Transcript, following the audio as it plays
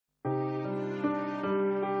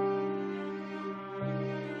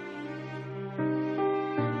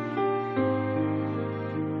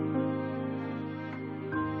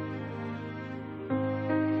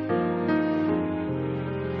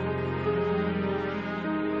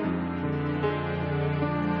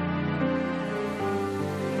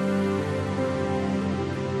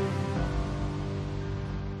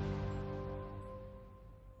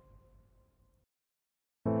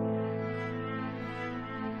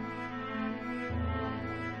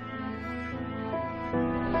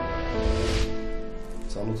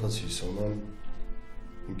Ծանոթացի Սոնան,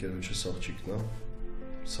 ընկերոջս աղջիկն է,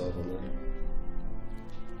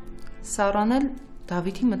 Սառան էլ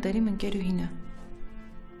Դավիթի մտերիմ ընկերուհին է։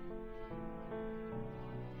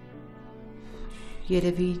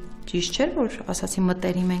 Երևի ճիշտ չէր, որ ասացի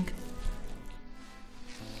մտերիմ ենք։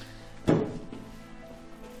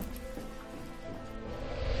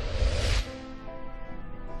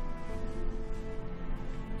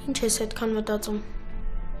 Ինչ ես այդքան մտածում։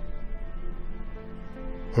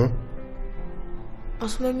 Հա?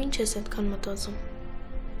 Ասում եմ ինչ ես այդքան մտածում։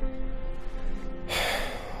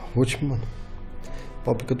 Ոչ մի բան։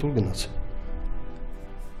 Պապիկը դուր գնաց։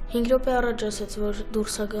 5 րոպե առաջ ասաց, որ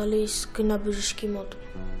դուրս է գալիս, գնա բժշկի մոտ։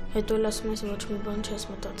 Հետո էլ ասում ես ոչ մի բան չես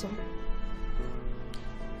մտածում։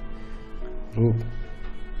 Ռուբ,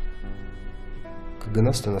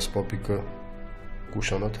 կգնաս տնաս պապիկը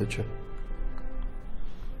կուշանա թե չէ։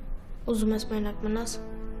 Ուզում ես մենակ մնաս։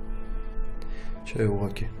 Չէ,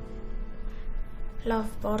 ուղղակի։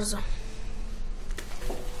 Լավ, պարզ է։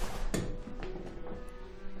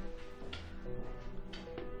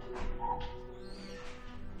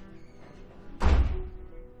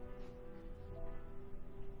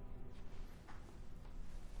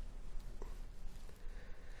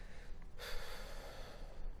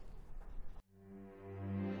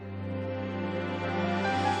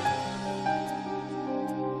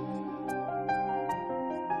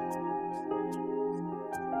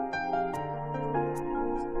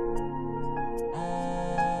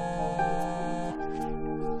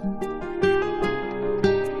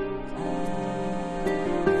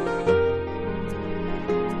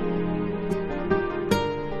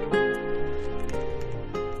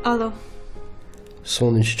 Ալո։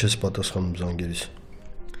 Սոն ինչի չես պատասխանում զանգերից։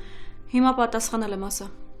 Հիմա պատասխանել եմ ասա։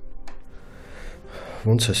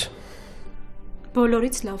 Ոնց ես։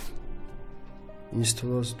 Բոլորից լավ։ Ինձ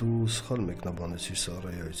թվաց դու սխալ մեկնաբանեցիր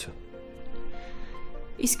Սարայայիցը։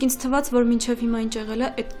 Իսկ ինձ թվաց, որ մինչև հիմա ինչ եղել է,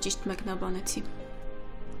 այդ ճիշտ մեկնաբանեցի։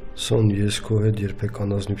 Սոն, ես քո հետ երբեք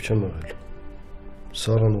անազնիվ չեմ եղել։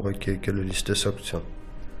 Սարան ուղղակի եկել էր ինձ տեսակցության։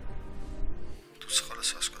 Դու սխալ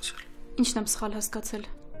ես հասկացել։ Ինչն եմ սխալ հասկացել։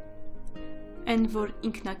 Այն, որ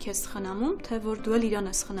ինքն է քեզ խնամում, թե որ դու էլ իրան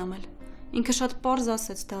ես խնամել։ Ինքը շատ պարզ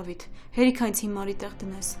ասեց Դավիթ, հերիք այնց հիմարի տեղ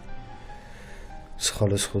դնես։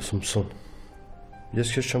 Սխալ ես խոսում, Սոն։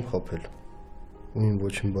 Ես քեզ չեմ խաբել։ Ու իմ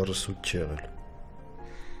ոչ մի բառը սուտ չի եղել։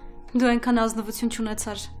 Դու այնքան ազնվություն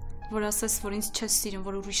չունեցար, որ ասես, որ ինձ չես սիրում,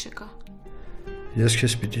 որ ուրիշը կա։ Ես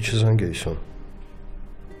քեզ պիտի չզանգեի, Սոն։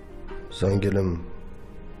 Զանգել եմ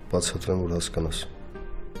բացատրեմ, որ հասկանաս։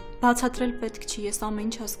 Բացատրել պետք չի, ես ամեն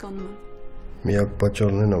ինչ հասկանում եմ։ Միակ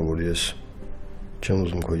պատճառն է, որ ես չեմ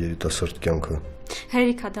ուզում քո երիտասարդ կյանքը։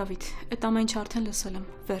 Հերիքա Դավիթ, այդ ամեն ինչ արդեն լսել եմ,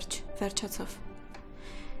 վերջացավ։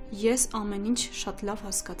 Ես ամեն ինչ շատ լավ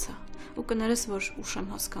հասկացա, ու կներես, որ ուշ եմ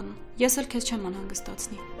հասկանում։ Ես էլ քեզ չեմ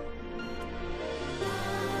անհանգստացնի։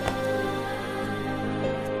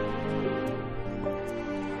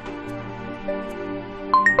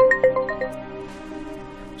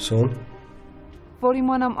 Սոն։ Որ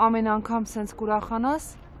իմանամ ամեն անգամ սենց կուրախանաս,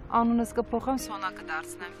 անունս կփոխեմ Սոնա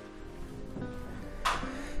կդարձնեմ։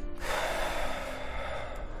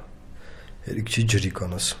 Հերիք չի ջրի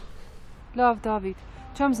կանաս։ Լավ, Դավիթ,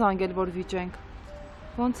 չեմ զանգել, որ վիճենք։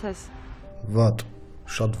 Ոնց ես։ Վատ,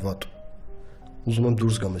 շատ վատ։ Ուզում եմ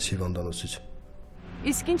դուրս գամ ես հիվանդանոցից։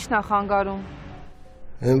 Իսկ ինչն է խանգարում։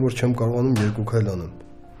 Այն, որ չեմ կարողանում երկու քայլ անեմ։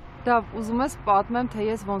 Դավ, ուզում ես պատմեմ, թե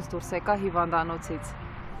ես ոնց դուրս եկա հիվանդանոցից։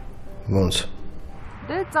 Ոնց։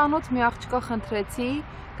 Դե ծանոթ մի աղջկա խնդրեցի,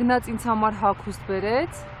 գնաց ինձ համար հագուստ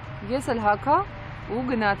բերեց, ես էլ հագա ու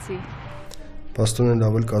գնացի։ Փաստորեն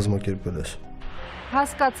լավ էլ կազմակերպել ես։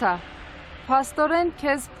 Հասկացա։ Փաստորեն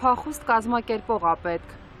քեզ փախուստ կազմակերպող է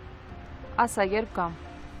պետք։ Ասա, երբ կամ։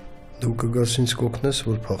 Դու կգաս ինձ կօգնես,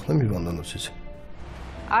 որ փախնեմ հիվանդանոցից։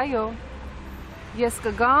 Այո։ Ես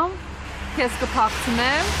կգամ, քեզ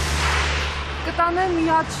կփախցնեմ, կտանեմ մի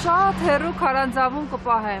հատ շատ հեռու քարանձավում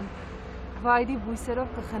կպահեմ, վայրի բույսերով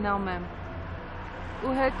կխնամեմ։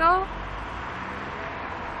 Ու հետո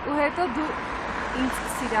դու ինձ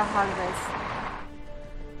կսիրահարվես։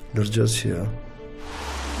 Լրջացի է։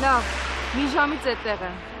 Լավ, մի ժամից այդտեղ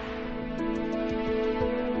եմ։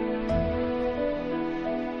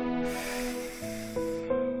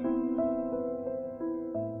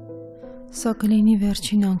 Սա կլինի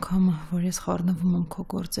վերջին անգամը, որ ես խառնվում եմ քո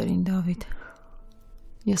գործերին, Դավիթ։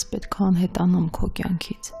 Ես պետք է անհետանամ քո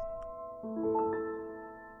կյանքից։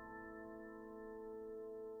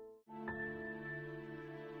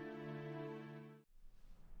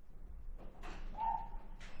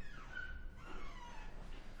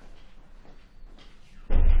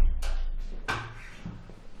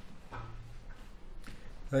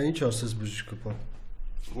 Ինչ ասես բժիշկը, պա։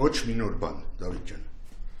 Ոչ մի նոր բան, Դավիթ ջան։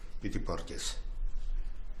 Պիտի պարտես։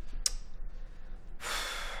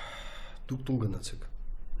 Դուք տուն գնացեք։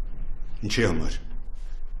 Ինչի համար։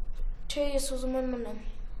 Չէ, ես ուզում եմ մնամ։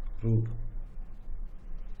 Ռուբ։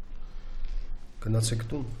 Գնացեք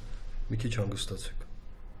տուն, մի քիչ հանգստացեք։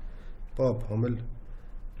 Պապ, համել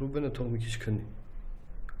Ռուբենը թող մի քիչ քնի։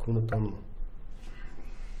 Քունը տանում է։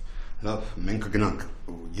 Լավ, մենք կգնանք։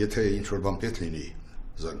 Եթե ինչ-որ բան պետք լինի,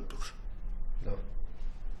 զանգ տուր։ Լավ։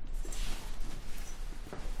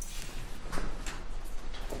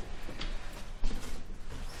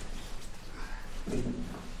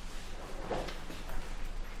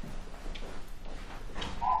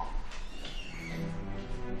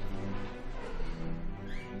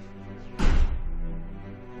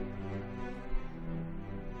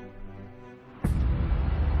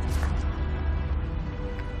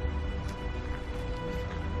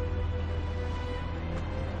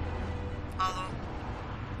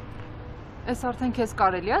 Էս արդեն քեզ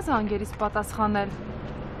կարելի է զանգերից պատասխանել։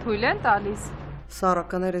 Թույլ են տալիս։ Սարա,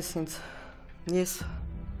 կներես ինձ։ Ես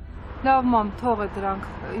Լավ, մամ, թող է դրանք։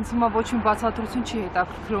 Ինձ հիմա ոչինչ բացատրություն չի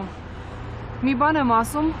հետաքրքրում։ Մի բան եմ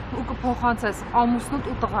ասում ու կփոխանցես ամուսնուդ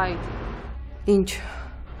ու տղայիդ։ Ինչ։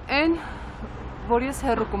 Էն, որ ես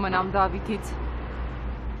հեռու կմնամ Դավիթից։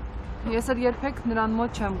 Ես էլ երբեք նրան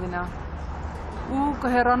մոտ չեմ գնա։ Ու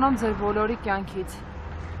կհեռանամ ձեր բոլորի կյանքից։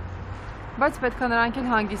 Բայց պետք է նրանք էլ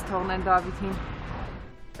հանգիստ թողնեն Դավիթին։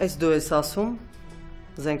 Այս դու ես ասում,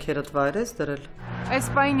 զենքերդ վայր ես դրել։ Այս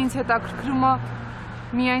պահին ինձ հետաքրքրում է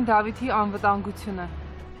միայն Դավիթի անվտանգությունը։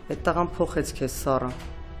 Այդ տղան փոխեց քեզ, Սարա։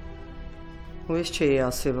 Ու ես չէի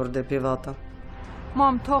ասի, որ դեպի վատը։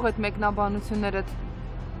 Մամ, թող այդ մեկնաբանություններդ։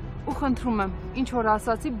 Ու խնդրում եմ, ինչ որ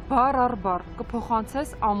ասացի բառ առ բառ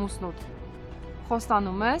կփոխանցես ամուսնուդ։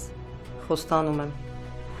 Խոստանում ես։ Խոստանում եմ։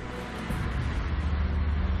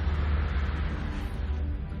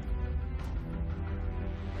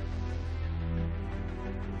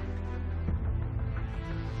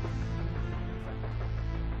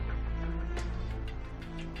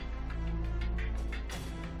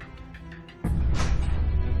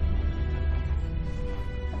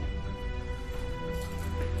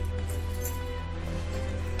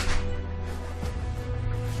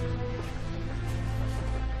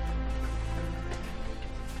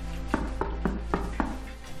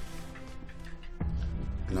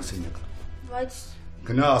 Բայց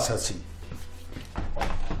Գնա ասացի։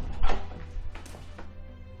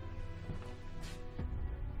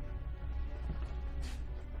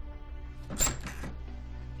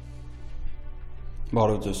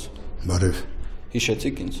 Բարև ձեզ։ Բարև։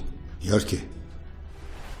 Հիշեցիք ինձ։ Իհարկե,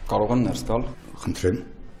 Կարող եմ ներս գալ։ խնդրեմ։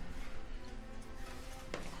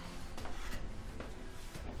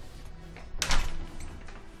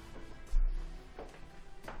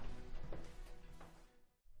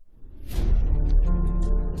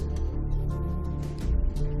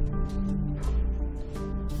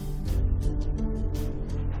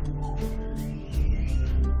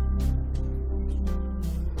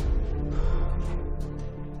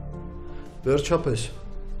 Վերջապես,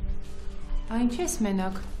 Ինչ ես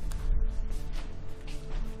մենակ։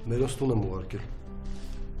 մերոս տուն եմ ուղարկել։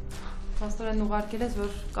 Փաստորեն ուղարկել ես,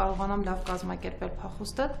 որ կարողանամ լավ կազմակերպել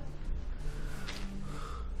փախուստդ։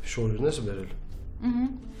 Շորերն ես բերել։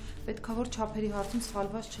 Պետքա որ չափերի հարցում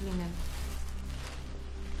սխալված չլինեն։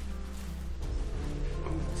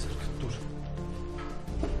 Ձերքդ դուր։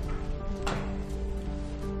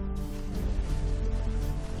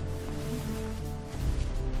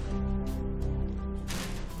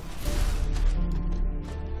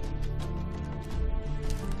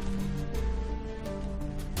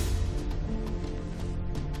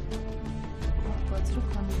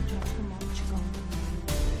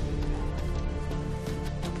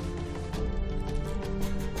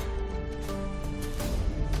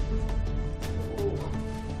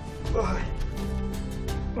 Ay,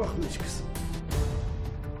 ah meşkız.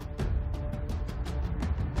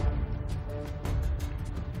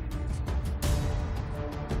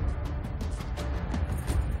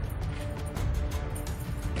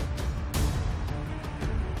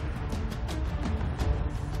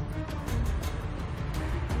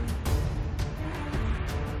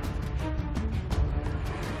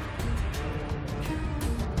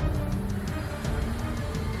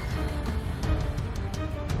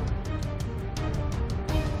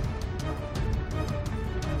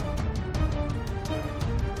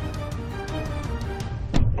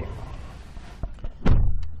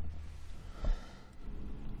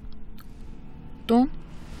 Տուն։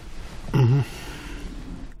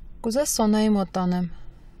 Կուզես Սոնայի մոտ տանեմ։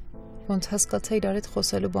 Ոնց հասկացա իրար հետ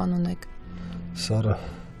խոսելու բան ունեք։ Սարա,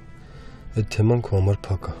 Այդ թեման քո համար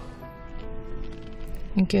փակ է։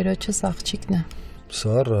 Ընկերոջս աղջիկն է։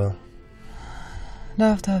 Սարա։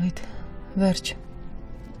 Լավ, Դավիթ, վերջ։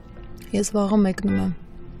 Ես վաղը մեկնում եմ։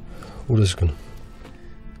 Ուր ես գնում։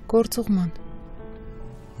 Գործուղման։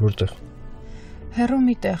 Որտեղ։ Հեռու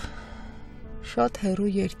մի տեղ։ Շատ հեռու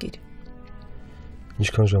երկիր։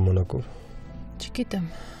 Ինչքան ժամանակով։ Չգիտեմ։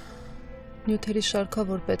 Նյութերի շարքա,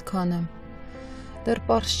 որ պետք է անեմ։ Դեռ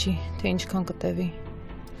պարզ չի, թե ինչքան կտևի։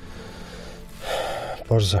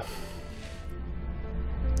 Պարզ է։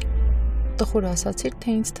 Տխուր ասացիր,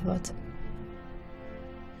 թե ինձ թված։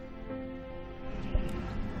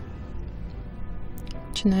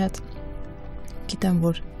 Չնայած գիտեմ,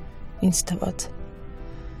 որ ինձ թված։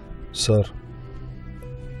 Սար,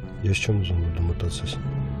 ես չեմ ուզում, որ դու մտածես։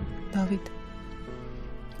 Դավիթ,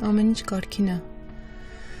 ամեն ինչ կարգին է։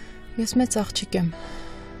 Ես մեծ աղջիկ եմ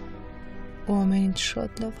ու ամեն ինչ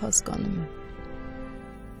շատ լավ հասկանում եմ։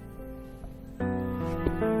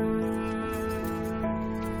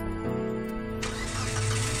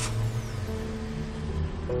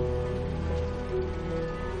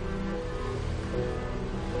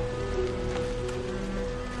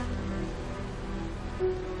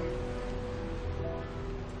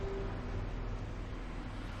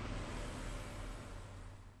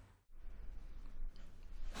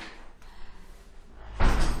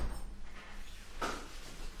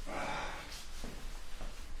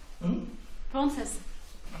 Ոնց ես։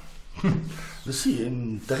 Լսի,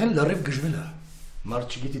 տեղեն լարև գժվել է։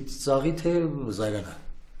 Մարդ չգիտի ծաղի թե զայրանա։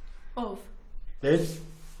 Ով։ Էլ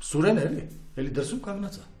Սուրեն էլի, էլի դրսում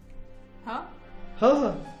կանգնած է։ Հա։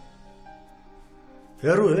 Հա։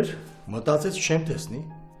 Հերու էր, մտածեց չեմ տեսնի։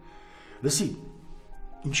 Լսի,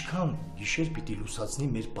 ինչքան գիշեր պիտի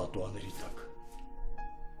լուսացնի մեր պատուաների տակ։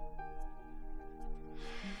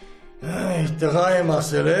 Այ, տղա եմ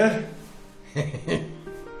ասել է։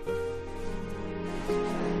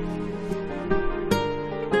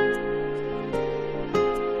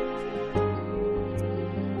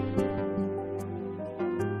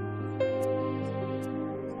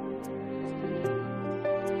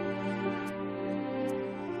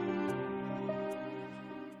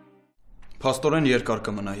 Փաստորեն երկար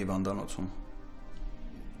կմնա հիվանդանոցում։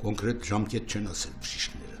 Կոնկրետ ժամկետ չեն ասել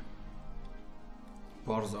բժիշկները։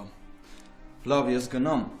 Պարզա։ Լավ, ես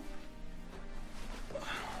գնամ։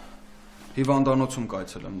 Հիվանդանոցում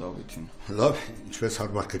կայցելեմ Դավիթին։ Լավ, ինչպես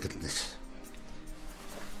հարմար կգտնես։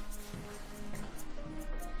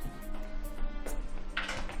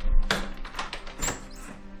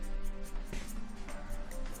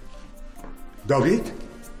 Դավիթ,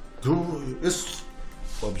 դու ես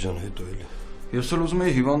Պապ ջան, հետո էլի։ Ես էլ ուզում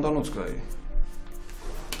եի հիվանդանոց գայի։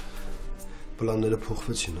 Պլանները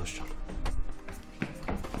փոխվեցին, Աս ջան։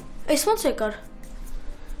 Այս ոնց եկար։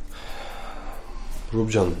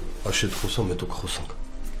 Ռոբ ջան, աշի հետ խոսամ, հետո կխոսանք։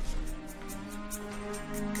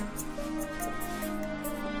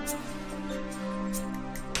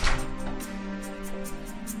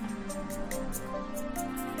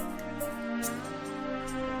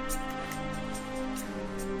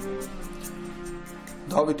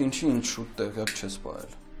 Դավիթ, ինչի ինչ շուտ տեղյակ չես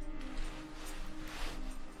պահել։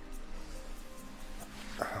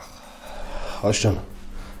 Աս ջան,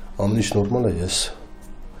 ամեն ինչ նորմալ է, ես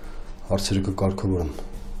հարցերը կկարգավորեմ։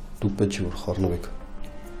 Դուք պետք չի որ խառնվեք։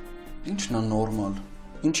 Ինչն է նորմալ։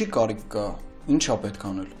 Ինչի կարիք կա։ Ինչա պետք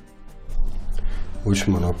անել։ Ոչ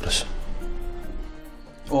ման ապրես։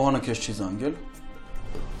 Օհանը քեզ չի զանգել։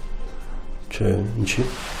 Չէ, ինչի։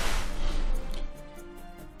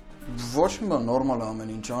 Ոչ մի բան, նորմալ է ամեն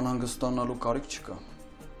ինչ, անհանգստանալու կարիք չկա։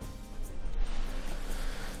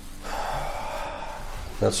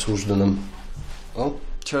 Նա սուրճ դնեմ։ Ա՞։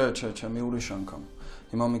 Չէ, մի ուրիշ անգամ։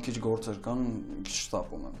 Հիմա մի քիչ գործեր կան, քիչ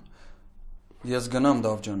շտապում եմ։ Ես գնամ,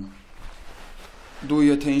 Դավ ջան։ Դու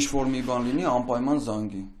եթե ինչ-որ մի բան լինի, անպայման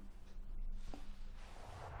զանգի։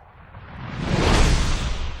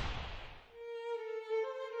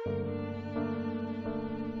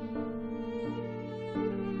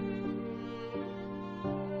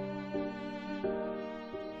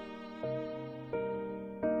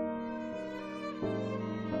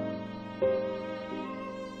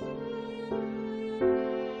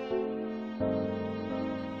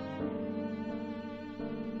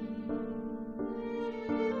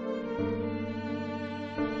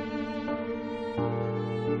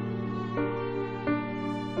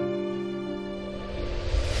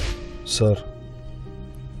 Սար,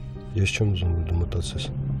 ես չեմ ուզում, որ դու մտածես։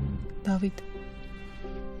 Դավիթ,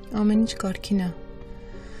 ամեն ինչ կարգին է։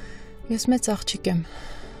 Ես մեծ աղջիկ եմ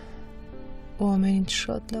ու ամեն ինչ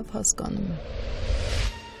շատ լավ հասկանում եմ։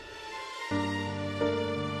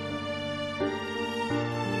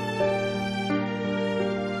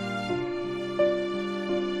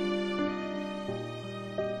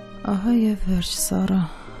 Ահա եւ վերջ, Սարա։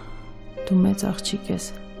 Դու մեծ աղջիկ ես։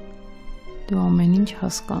 Դու ամեն ինչ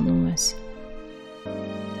հասկանում ես։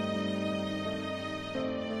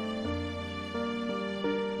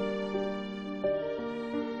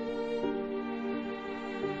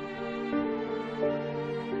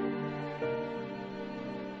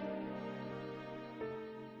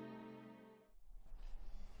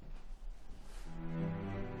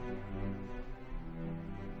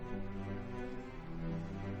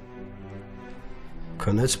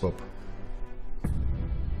 Քնեց, պապ։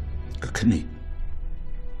 Կքնի։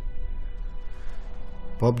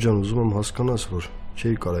 Պապ ջան, ուզում եմ հասկանաս, որ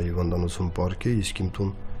չէի կարա հիվանդանոցում պարկեի, իսկ իմ տուն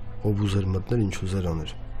ով ուզեր մտներ, ինչ ուզեր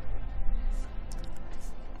աներ։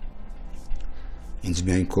 Ինձ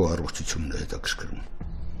միայն քո առողջությունն է հետաքրքրում,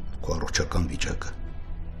 քո առողջական վիճակը։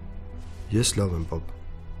 Ես լավ եմ, պապ։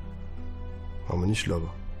 Ամեն ինչ լավ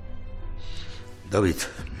է։ Դավիթ,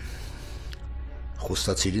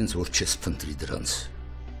 խոստացիր ինձ, որ չես փնտրի դրանց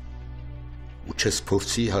ու չես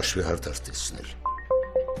փորձի հաշվի հարդար տեսնել։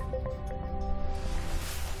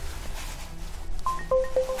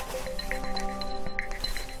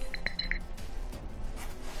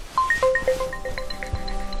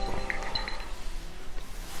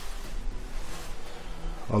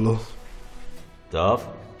 Ալո։ Դավ։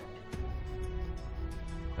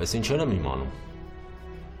 Ես ինչեր եմ իմանում։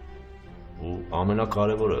 Ու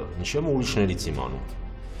ամենակարևորը, ինչ եմ ուրիշներից իմանում։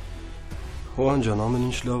 Հովան ջան, ամեն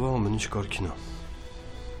ինչ լավ է, ամեն ինչ կարգին է։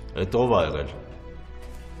 Էդ ով ա եղել։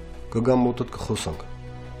 Կգամ մոտդ կխոսանք։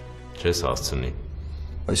 Չես հասցնի։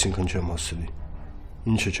 Այսինքն չեմ հասցնի։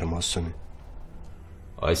 Ինչը չեմ հասցնի։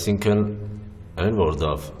 Այսինքն այն որ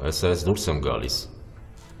Դավ, հեսա ես դուրս եմ գալիս։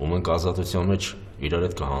 Ու մենք ազատության մեջ իրար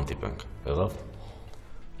հետ կհանդիպենք, եղավ։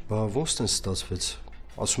 Բա ոնց տեն ստացվեց։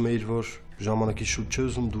 Ասում էիր, որ ժամանակից շուտ չէ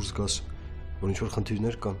ուզում դուրս գաս, որ ինչ-որ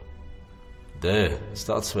խնդիրներ կան։ Դե,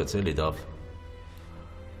 ստացվեց էլի Դավ։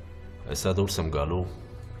 Հեսա դուրս եմ գալու,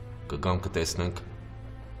 կգամ կտեսնենք,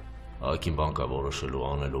 ակին բան կա որոշելու,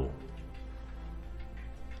 անելու։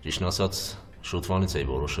 Ճիշտն ասած, շուտվանից էի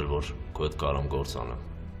որոշել, որ քո հետ կարամ գործ անեմ։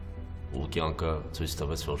 Ու կյանքը ցույց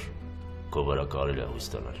տվեց, որ քո վրա կարելի է հույս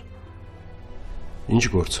դնել։ Ինչ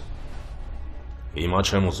գործ։ Հիմա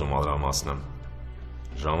չեմ ուզում ալրամասնեմ։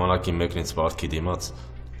 Ժամանակի մեկն ինձ պարտքի դիմաց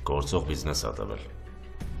գործող բիզնես ա տվել։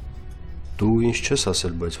 Դու ինչ չես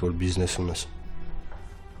ասել, բայց որ բիզնես ունես։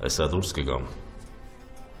 Հեսա դուրս կգամ։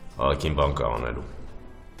 Ակին բան կա անելու։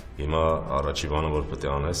 Հիմա առաջի բանը որ պետք է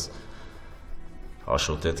անես,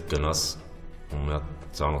 Աշոտետ գնաս ու մի հատ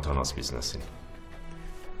ծանոթանաս բիզնեսին։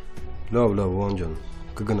 Լավ, Վան ջան,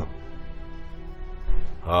 կգնամ։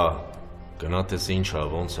 Հա, գնա տես ինչ ա,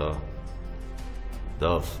 ոնց ա։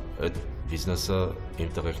 Դավ, այդ բիզնեսը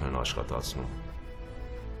իմ տղեկն են աշխատացնում։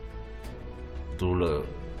 Դուլը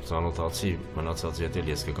ծանոթացի, մնացած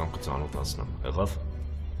ետել ես կգամ կծանոթացնեմ, եղավ։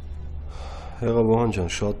 Եղավ Վան ջան,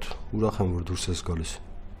 շատ ուրախ եմ, որ դուրս ես գալիս։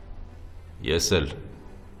 Ես էլ։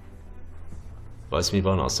 Բայց մի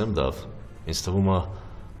բան ասեմ, Դավ, ինձ թվում է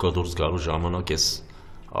քո դուրս գալու ժամանակ ես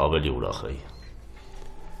ավելի ուրախ էի։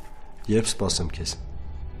 Երբ սպասեմ քեզ։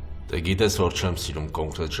 Դե գիտես, որ չեմ սիրում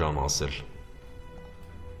կոնկրետ ժամ ասել։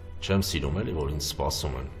 Չեմ սիրում էլի, որ ինձ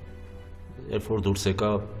սպասում են։ Երբ որ դուրս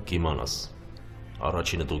եկա, կիմանաս։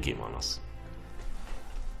 Առաջինը դու կիմանաս։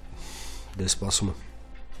 Դե սպասում եմ։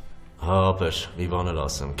 Հա, ապեր, մի բան էլ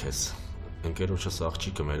ասեմ քեզ։ Ընկերոջս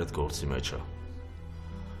աղջիկը մեր հետ գործի մեջ է։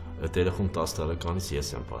 Այդ երեխուն 10 տարեկանից ես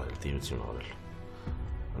եմ պահել, տիրություն արել։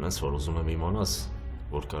 Հենց որ ուզում եմ իմանաս,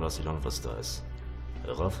 որ կարաս իրան վստահես։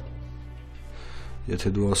 Եղավ։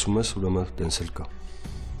 Եթե դու ասում ես, ուրեմն տենց էլ կա։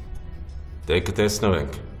 Դե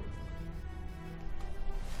կտեսնենք։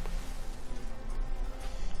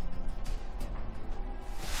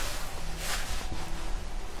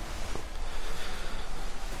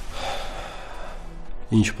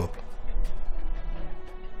 Ինչ պապ։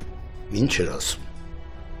 Ինչ էր ասում։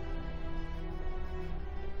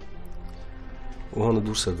 Օհանը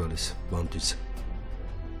դուրս է գալիս բանտից։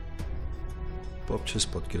 Պապ, չես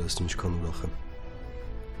պատկերացնի ինչքան ուրախ եմ։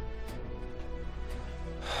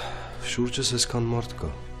 Շուրջս այսքան մարդ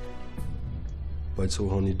կա, բայց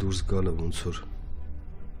Օհանի դուրս գալը ոնց որ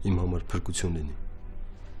իմ համար փրկություն լինի։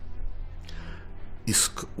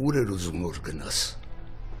 Իսկ ուր էր ուզում որ գնաս։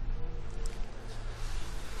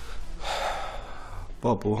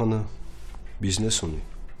 Պապ, Օհանը բիզնես ունի։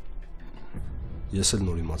 Ես էլ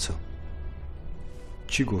նոր իմացա։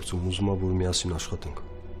 Չի գործում, ուզում է որ միասին աշխատենք։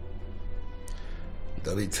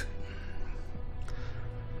 Դավիթ,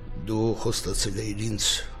 դու խոստացել էիր ինձ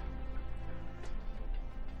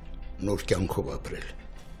նոր կյանքով ապրել։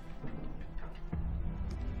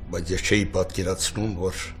 Բայց ես չէի պատկերացնում,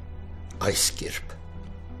 որ այս կերպ։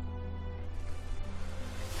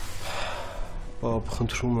 Պապ,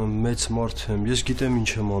 խնդրում եմ, մեծ մարդ եմ, ես գիտեմ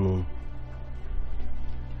ինչ եմ անում։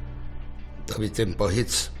 Դավիթ եմ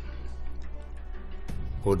պահից,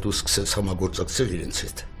 որ դու սկսես համագործակցել իրենց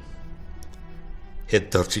հետ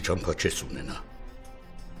դարձի ճամփա չես ունենա։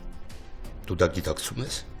 Դու դա գիտակցում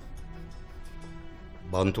ես։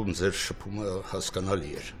 Բանտում ձեր շփումը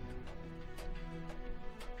հասկանալի էր։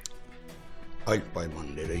 Այլ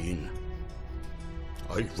պայմաններ էին,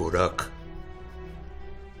 այլ որակ,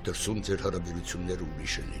 դրսում ձեր հարաբերությունները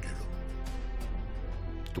ուրիշ են լինելու։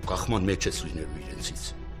 Դու կախման մեջ ես լինելու իրենցից։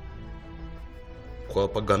 Քո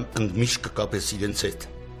ապագան ընդմիշտ կկապես իրենց հետ։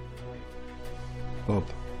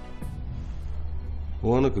 Պապ,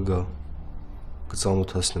 ո՞անը կգա,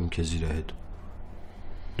 կծանոթացնեմ քեզ իր հետ։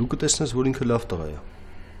 Դու կտեսնես, որ ինքը լավ տղա է։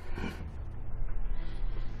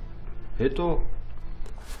 Հետո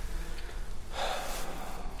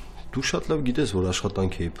դու շատ լավ գիտես, որ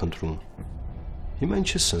աշխատանք էի փնտրում։ Հիմա ինչ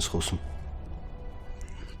ես սենց խոսում։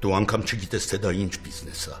 Դու անգամ չգիտես, թե դա ինչ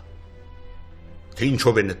բիզնես է։ Թե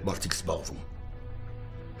ինչով են այդ մարդիկ զբաղվում։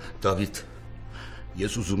 Դավիթ,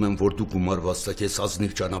 ես ուզում եմ, որ դու գումար վաստակես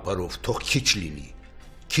ազնիվ ճանապարհով, թող քիչ լինի։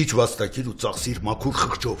 Քիչ վաստակիր ու ծախսիր մաքուր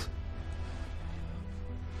խղճով։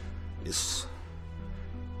 Ես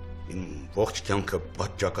իմ ողջ կյանքը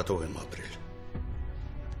պատճակատով եմ ապրել։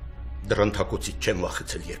 Դրան թակոցից չեմ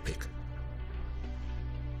վախեցել երբեք։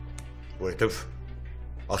 Որովհետև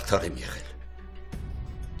արդար եմ եղել։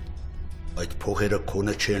 Այդ փողերը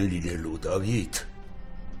քոնը չեն լինելու, Դավիթ։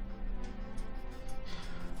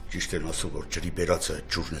 Ճիշտ են ասում, որ ջրի բերածը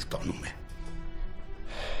ջուրն էլ տանում է։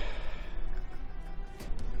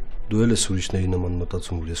 Դու էլ ես ուրիշների նման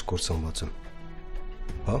մտածում, որ ես կործանված եմ։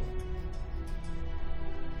 Հա?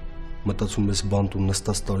 Մտածում ես բանտում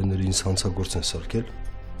նստած տարիները ինձ հանցագործ են սարքել։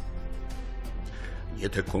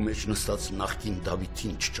 Եթե քո մեջ նստած նախկին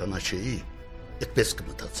Դավիթին չճանաչեի, այդպես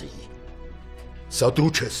կմտածեի։ Սա դու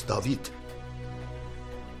չես, Դավիթ։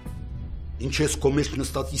 Ինչ ես քո մեջ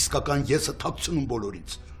նստած իսկական եսը թաքցնում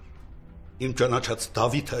բոլորից։ Իմ ճանաչած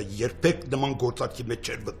Դավիթը երբեք նման գործարքի մեջ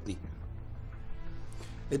չէր մտնի։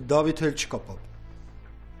 Այդ Դավիթը էլ չկա, պապ։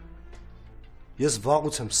 Ես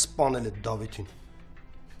վաղուց եմ սպանել այդ Դավիթին։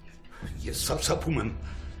 Ես սարսափում եմ,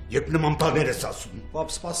 երբ նման բաներ ես ասում։ Պապ,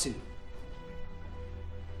 սպասի։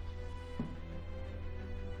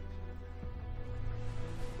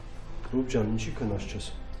 Ռուբ ջան, ինչի քնած չես։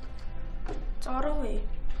 Ծառով էի։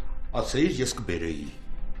 Ասեիր, ես կբերեի։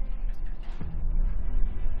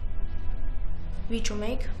 Վիճում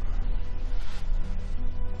եք։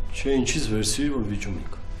 Չէ, ինչից վերցրի, որ վիճում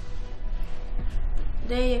եք։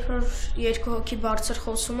 Դե երբ որ երկու հոգի բարձր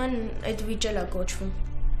խոսում են, այդ վիճել է կոչվում։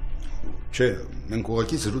 Չէ, մենք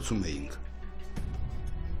ուղղակի զրուցում էինք։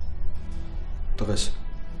 Տղես,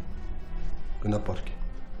 գնա պարկի։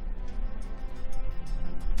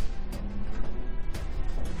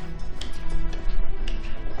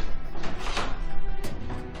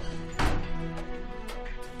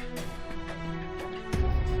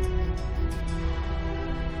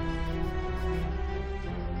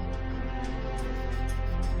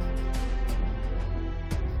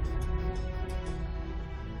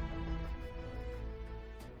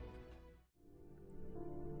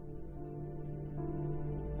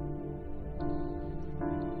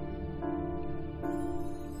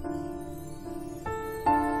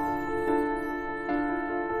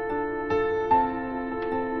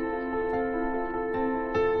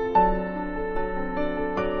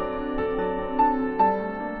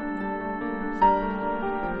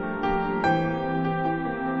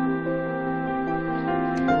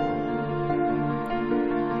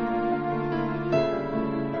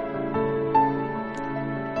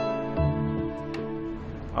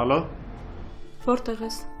 Ալո։ Որտեղ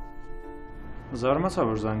ես։ Զարմացա,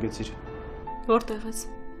 որ զանգեցիր։ Որտեղ ես։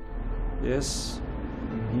 Ես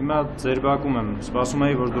հիմա ձեր բակում եմ, սպասում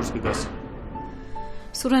էի, որ դուրս կգաս։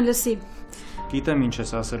 Սուրեն, լսի։ Գիտեմ ինչ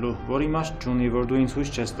ես ասելու, որ իմաստ չունի, որ դու ինձ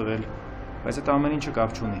հույս չես տվել, բայց այդ ամեն ինչը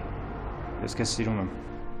կապ չունի։ Ես քեզ սիրում եմ։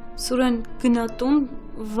 Սուրեն, գնա տուն,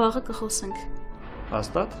 վաղը կխոսենք։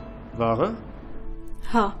 Հաստատ։ Վաղը։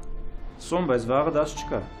 Հա։ Սոմ, բայց վաղը դաս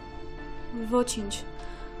չկա։ Ոչինչ։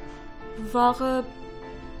 Վաղը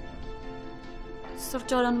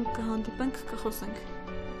սրճարանում կհանդիպենք, կխոսենք։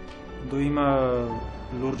 Դու հիմա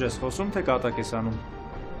լուրջ ես խոսում, թե կատակ ես անում։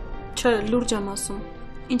 Չէ, լուրջ եմ ասում։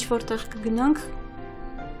 Ինչ որտեղ կգնանք,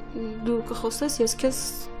 դու կխոսես, ես քեզ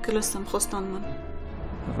կլսեմ, խոստանում եմ։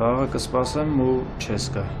 Վաղը կսպասեմ ու չես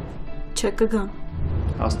գա։ Չէ, կգամ։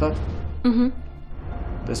 Հաստատ։ Ըհը։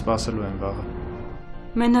 Դե սպասելու եմ վաղը։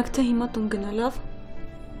 Մենակ թե հիմա տուն գնա, լավ։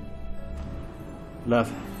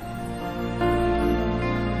 Լավ։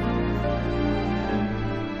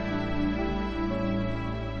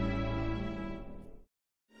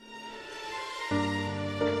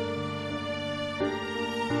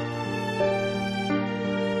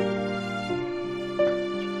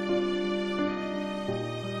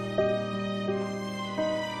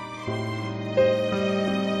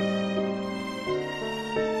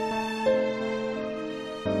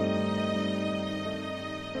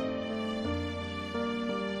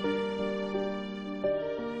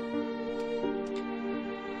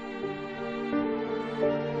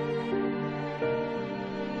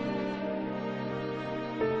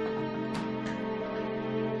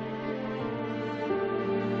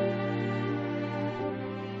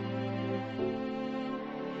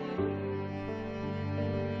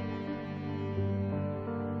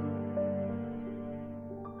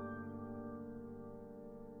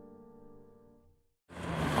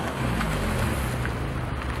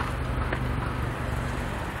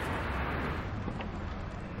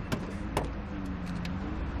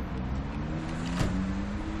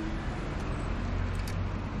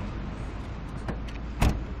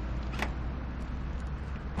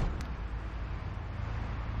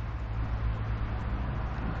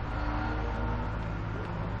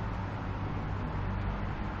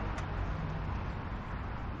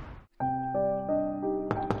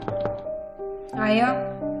 Այո։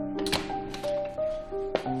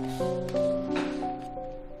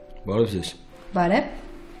 Բարև ձեզ։ Բարև։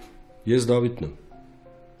 Ես Դավիթն եմ։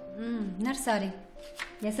 Ներս արի։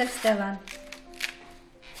 Ես էլ Ստեվան։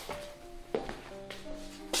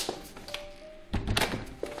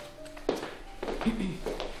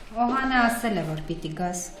 Օհանը ասել է, որ պիտի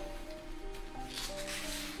գաս։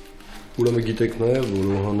 Ուրեմն գիտեք նաև,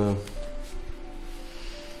 որ Օհանը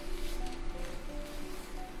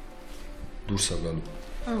դուրս է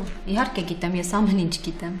գալու։ Իհարկե գիտեմ, ես ամեն ինչ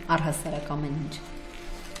գիտեմ, առհասարակ ամեն ինչ։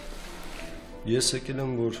 Ես եկել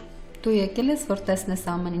եմ, որ Դու եկել ես, որ տեսնես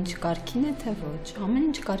ամեն ինչ կարգին է, թե ոչ, ամեն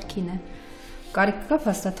ինչ կարգին է։ Կարիք կա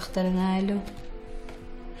փաստաթղթերը նայելու։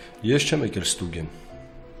 ես չեմ եկել ստուգեմ։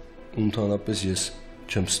 Ընդհանրապես ես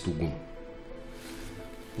չեմ ստուգում։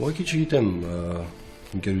 Ուղղակի չգիտեմ,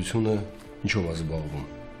 ընկերությունը ինչով է զբաղվում։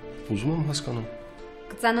 Ուզում եմ հասկանամ։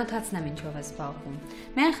 Կծանոթացնեմ ինչով է զբաղվում։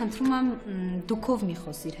 Միայն խնդրում եմ դուքով մի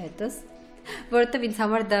խոսիր հետս, որովհետև ինձ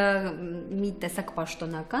համար դա մի տեսակ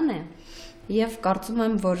պաշտոնական է, եւ կարծում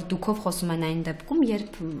եմ, որ դուքով խոսում են այն դեպքում,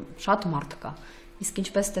 երբ շատ մարդ կա։ Իսկ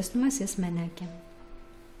ինչպես տեսնում ես, ես մենակ եմ։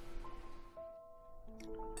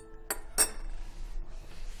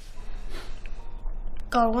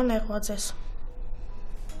 Կարող է նեղված ես,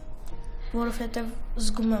 որովհետև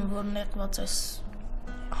զգում եմ, որ նեղված ես,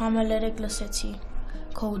 համելերեք լսեցի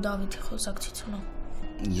քո ու Դավիթի խոսակցությունը։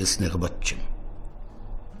 Ես նեղված չեմ։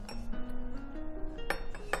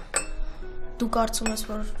 Դու կարծում ես,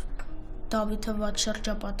 որ Դավիթը վատ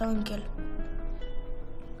շրջապատ է ընկել։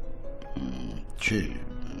 Չէ,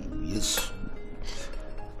 ես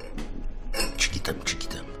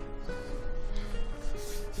չգիտեմ։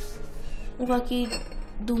 Ուղղակի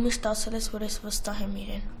դու միշտ ասել ես, որ ես վստահ եմ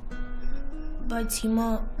իրեն։ Բայց հիմա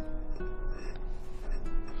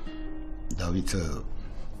Դավիթը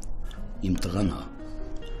իմ տղան է,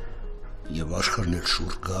 եւ աշխարհն էլ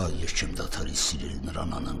շուռ կա, ես չեմ դադարի սիրել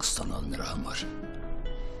նրան անհանգ ստանալ նրա համար։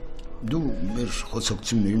 Դու մեր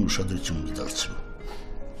խոսակցություններին ուշադրություն մի դարձրու։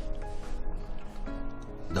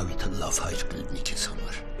 Դավիթը լավ հայր կլինի քեզ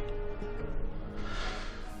համար։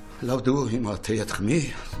 Լավ դու հիմա թեյդ խմի,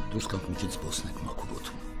 դուրս կանք մի քիչ զբոսնենք մաքուր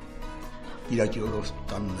օդում։ Իրակի օրով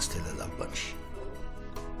տան նստելը լավ բան չի։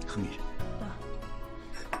 Խմիր։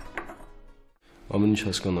 Ամեն ինչ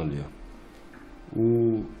հասկանալի է։ Ու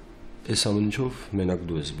այս ամեն ինչով մենակ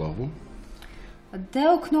դու ես զբաղվում։ Դե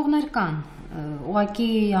օգնողներ կան։ Ուղղակի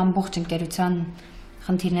ամբողջ ընկերության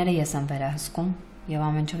խնդիրները ես եմ վերահսկում եւ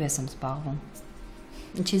ամեն ինչով ես եմ զբաղվում։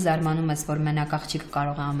 Ինչի զարմանում ես, որ մենակ աղջիկը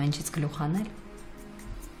կարող է ամեն ինչից գլուխ անել։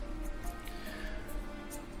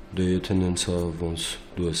 Դե եթե նենց է ոնց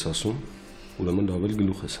դու ես ասում, ուրեմն լավ էլ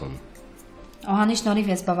գլուխ ես անում։ Օհանի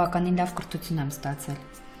շնորհիվ ես բավականին լավ կրթություն եմ ստացել։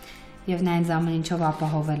 Եվ նա ինձ ամեն ինչով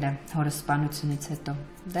ապահովել է հորս սպանությունից հետո։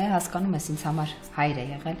 Դե հասկանում ես, ինձ համար հայր է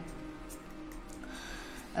եղել։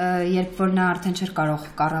 Երբ որ նա արդեն չէր կարող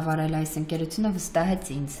կառավարել այս ընկերությունը,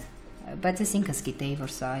 վստահեց ինձ, բայց ես ինքս գիտեի,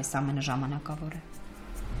 որ սա այս ամենը ժամանակավոր է։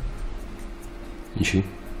 Ինչի՞։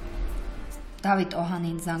 Դավիթ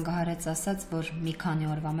Օհանին զանգահարեց ասաց, որ մի քանի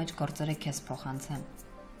օրվա մեջ գործերը քեզ փոխանցեմ։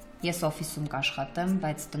 Ես օֆիսում կաշխատեմ,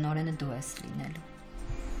 բայց տնօրենը դու ես լինելու։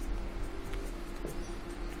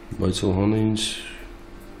 Բայց Օհանը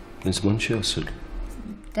ինձ բան չի ասել։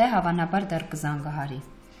 Դե հավանաբար դեռ կզանգահարի։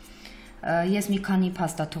 Ես մի քանի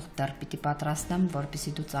փաստաթուղթ դեռ պիտի պատրաստեմ,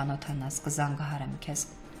 որպեսզի դու ծանոթանաս, կզանգահարեմ քեզ։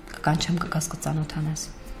 Կկանչեմ կգաս կծանոթանաս։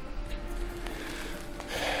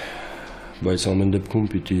 Բայց ամեն դեպքում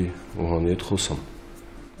պիտի Օհանի հետ խոսամ։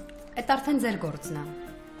 Այդ արդեն ձեր գործն է։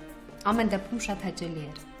 Ամեն դեպքում շատ հաճելի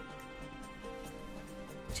էր։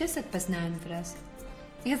 Չես այդպես նայում վրաս։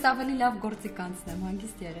 Ես ավելի լավ գործի կանցնեմ,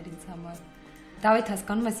 հանգիստ եղեր ինձ համար։ Դավիթ,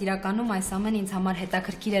 հասկանում ես, իրականում այս ամեն ինձ համար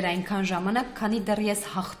հետաքրքիր էր այնքան ժամանակ, քանի դեռ ես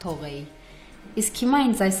հաղթող էի։ Իսկ հիմա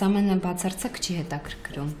ինձ այս ամենը բացարձակ չի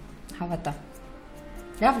հետաքրքրում։ Հավատա։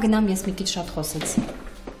 Լավ, գնամ, ես մի քիչ շատ խոսեցի։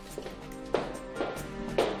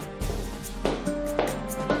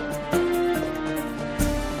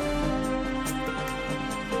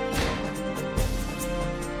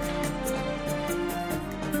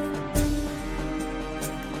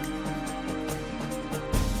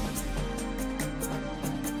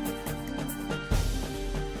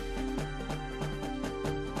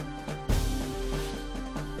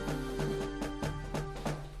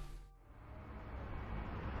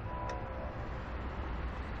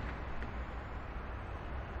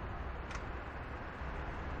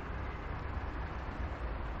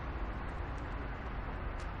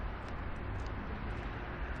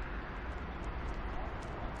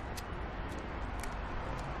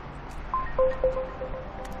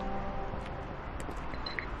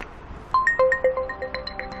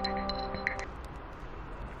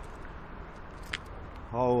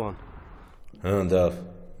 Դավ,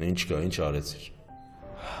 ինչ կա, ինչ արեցիր։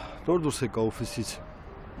 Նոր դուրս եկա օֆիսից։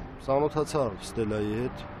 Ծանոթացա Ստելայի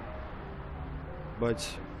հետ, բայց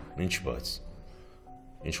Ինչ բայց։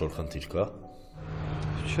 Ինչ որ խնդիր կա։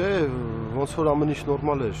 չէ, ոնց որ ամեն ինչ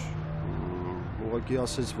նորմալ էր։ Ուղղակի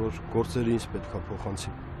ասեց, որ գործերը ինձ պետք է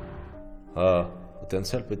փոխանցի։ Հա,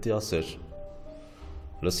 այտենց էլ պետք է ասեր։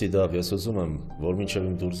 Լսի Դավ, ես ուզում եմ, որ մինչև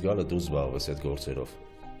իմ դուրս գալը դու զբաղվես այդ գործերով։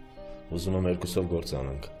 Ուզում եմ երկուսով գործ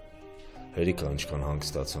անենք։ Հայրիկը ինչքան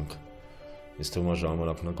հանգստացանք։ Ինձ թվում է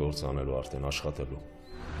ժամանակն է գործ անելու արդեն աշխատելու։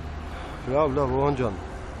 Լավ, Օհան ջան,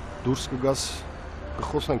 դուրս կգաս,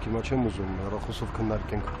 կխոսանք, հիմա չեմ ուզում, հեռախոսով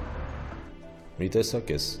քննարկենք։ Մի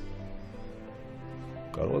տեսակ ես։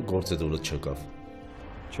 Կարող է գործը դուրս չեկավ։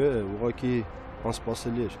 Չէ, ուղղակի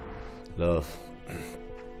անսպասելի էր։ Լավ։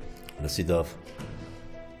 Լսի Դավ,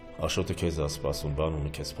 Աշոտը քեզ է սպասում, բան ունի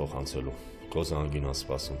քեզ փոխանցելու։ Քո զանգին է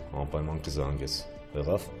սպասում, անպայման կզանգես։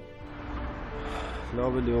 Եղավ։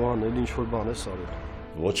 Լավ էլի Օհան, էլ ինչ-որ բան ես արել։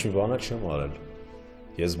 Ոչ մի բան չեմ արել։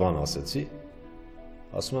 Ես բան ասեցի։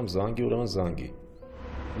 Ասում եմ զանգի, ուրեմն զանգի։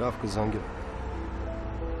 Լավ կզանգեմ։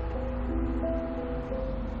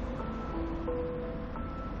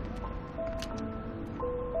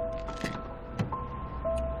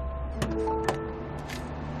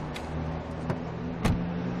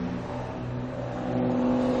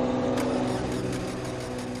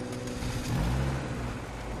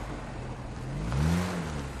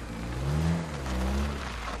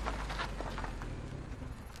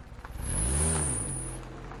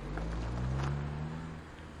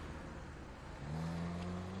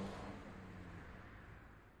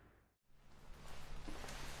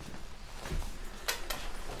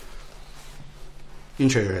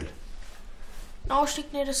 Ինչ է եղել։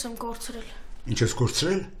 Նաուշնիկներս եմ կորցրել։ Ինչ ես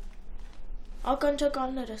կորցրել։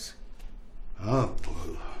 Ականջակալներս։ Հա,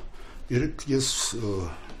 երեք ես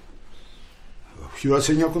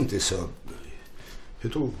հյուրասենյակում տեսա։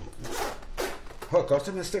 Հետո հա,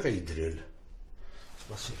 կարծեմ այստեղ էի դրել։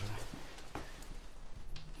 Սպասիր։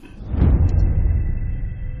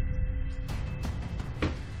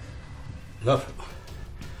 Լավ։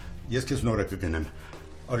 Ես քեզ նոր կգնեմ։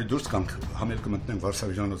 Արի դուրս կանք համել կմտնենք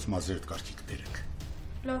Վարշավյանոց մազերդ կարգի կտերենք։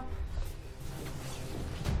 Լավ։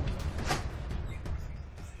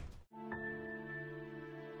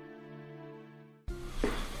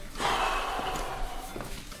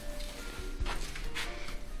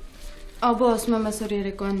 Աբո ասում եմ այսօր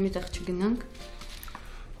երեկոյան միտեղ չգնանք։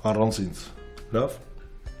 Առանց ինձ։ Լավ։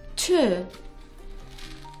 Չէ։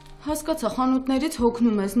 Հասկացա, խանութներից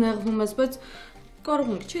հոգնում ես, նեղվում ես, բայց կարող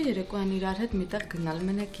ենք չէ երեկոյան իրար հետ միտեղ գնալ,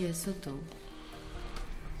 մենակ ես ու դու։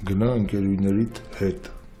 Գնա ընկերուհիներիդ հետ։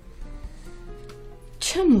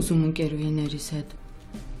 Չեմ ուզում ընկերուհիներիս հետ։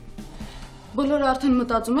 Բոլորը արդեն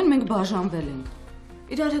մտածում են մենք բաժանվել ենք։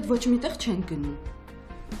 Իրար հետ ոչ միտեղ չենք գնում։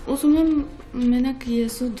 Ուզում եմ մենակ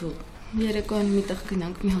ես ու դու։ Երեկոյան միտեղ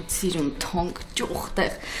գնանք մի հատ սիրուն, թոնք, ճուղ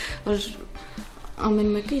տեղ, որ ամեն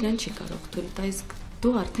մեկը իրան չի կարող թույլ տա, իսկ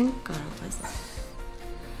դու արդեն կարող ես։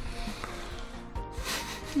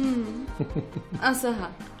 Ասա հա։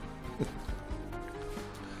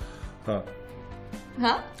 Հա։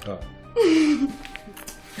 Հա։ Հա։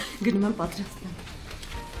 Գնում եմ պատրաստեմ։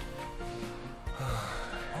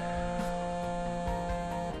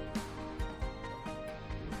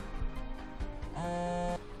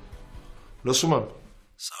 Լսում եմ։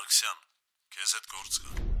 Սարգսյան, քեզ հետ գործ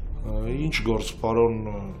կա։ Ինչ գործ, պարոն։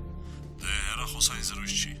 Դե հեռախոսային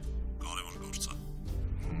զրույց չի, կարևոր գործ է։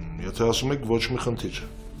 Եթե ասում եք ոչ մի խնդիր,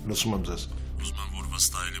 լսում եմ ձեզ։ Ուզում եմ, որ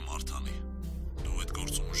վստահելի մարդանի։ Դու այդ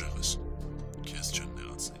գործում ուժեղ ես։ Քեզ չեն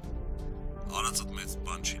նեղացնի։ Արածդ մեծ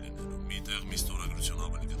բան չի լինելու։ Միտեղ մի ստորագրություն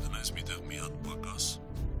ավելի կդնես, միտեղ մի հատ պակաս։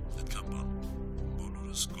 Այդքան բան։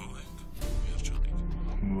 Բոլորս գոհ ենք, երջանիկ։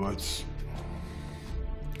 Բայց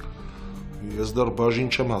ես դեռ բաժին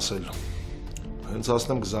չեմ ասել։ Հենց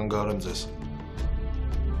ասնեմ կզանգահարեմ ձեզ։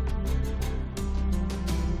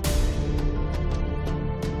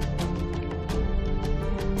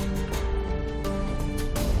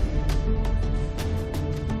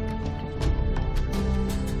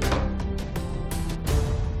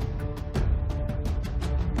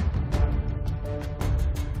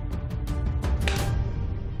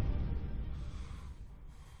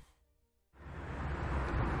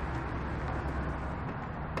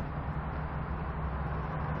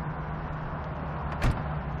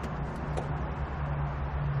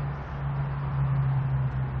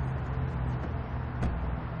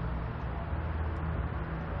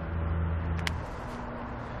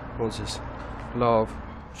 Ոնց ես։ Լավ,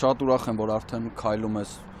 շատ ուրախ եմ, որ արդեն քայլում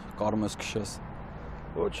ես, կարում ես քշես։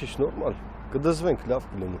 Ոչինչ, նորմալ։ Կդզվենք, լավ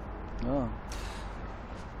կլինի։ Հա։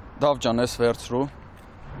 Դավ ջան, ես վերցրու։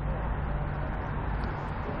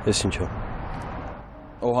 Ես ինչա։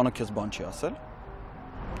 Օհանը քեզ բան չի ասել։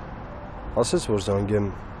 Ասեց, որ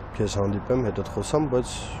զանգեմ, քեզ հանդիպեմ, հետդ խոսամ,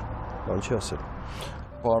 բայց բան չի ասել։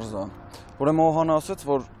 Բարձա։ Ուրեմն Օհանը ասեց,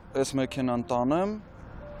 որ այս մեքենան տանեմ,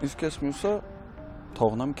 իսկ ես մյուսը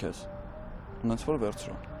թողնեմ քեզ։ Հենց որ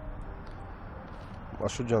վերցրու։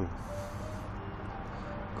 Մաշու ջան,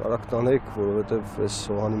 կարակ տանեք, որովհետև այս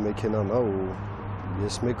Օհանի մեքենան է ու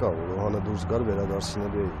ես մեկա, որ Օհանը դուրս գար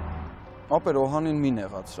վերադարձնելու էի։ Ապեր Օհանին մի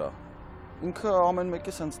նեղացրա։ Ինքը ամեն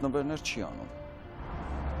մեկի սենց նվերներ չի անում։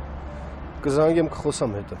 Կզանգեմ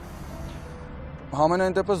կխոսամ հետը։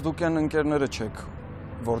 Համենայն դեպս դուք են ընկերները չեք,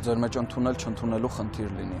 որ ձեր մեջ ընդունել չընդունելու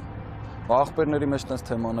խնդիր լինի։ Աղբերների մեջ տենց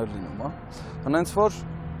թեմաներ լինում, հա։ Հենց որ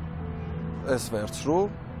ես վերցրու,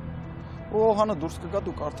 ու Օհանը դուրս կգա,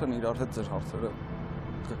 դուք արդեն իրար հետ ձեր հարցերը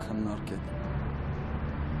կքննարկեք։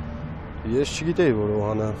 Ես չգիտեի, որ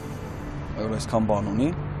Օհանը այսքան բան ունի։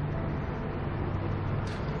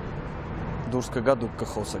 Դուրս կգա, դուք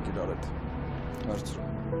կխոսեք իրար հետ։ Վերցրու։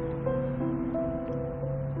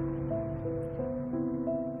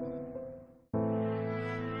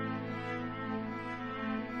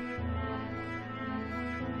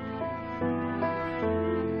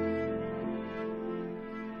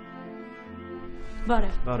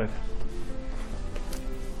 Բարև։ Բարև։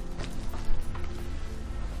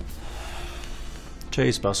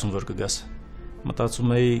 Չէի սպասում, որ կգաս։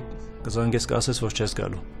 Մտածում էի կզանգես կասես, որ չես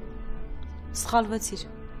գալու։ Սխալվեցիր։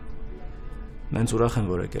 Նենց ուրախ եմ,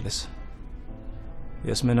 որ եկել ես։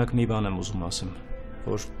 Ես մենակ մի բան եմ ուզում ասեմ,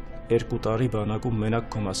 որ 2 տարի բանակում մենակ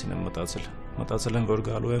քո մասին եմ մտածել։ Մտածել եմ, որ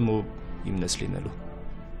գալու եմ ու իմն ես լինելու։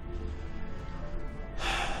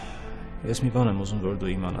 Ես մի բան եմ ուզում, որ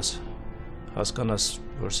դու իմանաս։ Հասկանաս,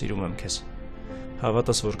 որ սիրում եմ քեզ։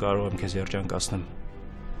 Հավատաս, որ կարող եմ քեզ երջանկացնեմ։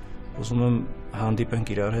 Ուզում եմ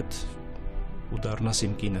հանդիպենք իրար հետ ու դառնաս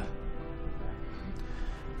իմ կինը։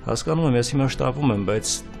 Հասկանում եմ, ես հիմա շտապում եմ,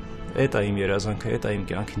 բայց էդ է իմ երազանքը, էդ է իմ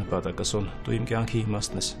կյանքի նպատակը, Սոն, դու իմ կյանքի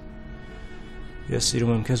իմաստն ես։ Ես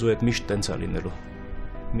սիրում եմ քեզ ու այդ միշտ տենց է լինելու։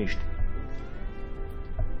 Միշտ։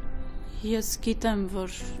 Ես գիտեմ,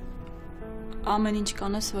 որ ամեն ինչ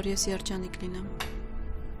կանես, որ ես երջանիկ լինեմ։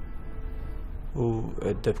 Ու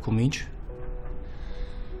այդ դեպքում ինչ։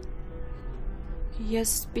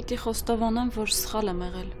 Ես պիտի խոստովանեմ, որ սխալ եմ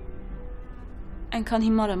եղել։ Այնքան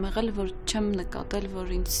հիմար եմ եղել, որ չեմ նկատել,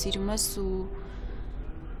 որ ինձ սիրում ես ու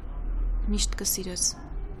միշտ կսիրես։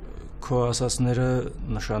 Քո ասածները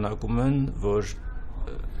նշանակում են, որ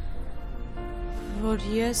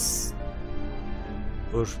ես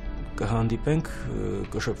որ կհանդիպենք,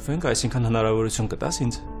 կշփվենք, այսինքն հնարավորություն կտաս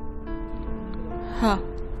ինձ։ Հա։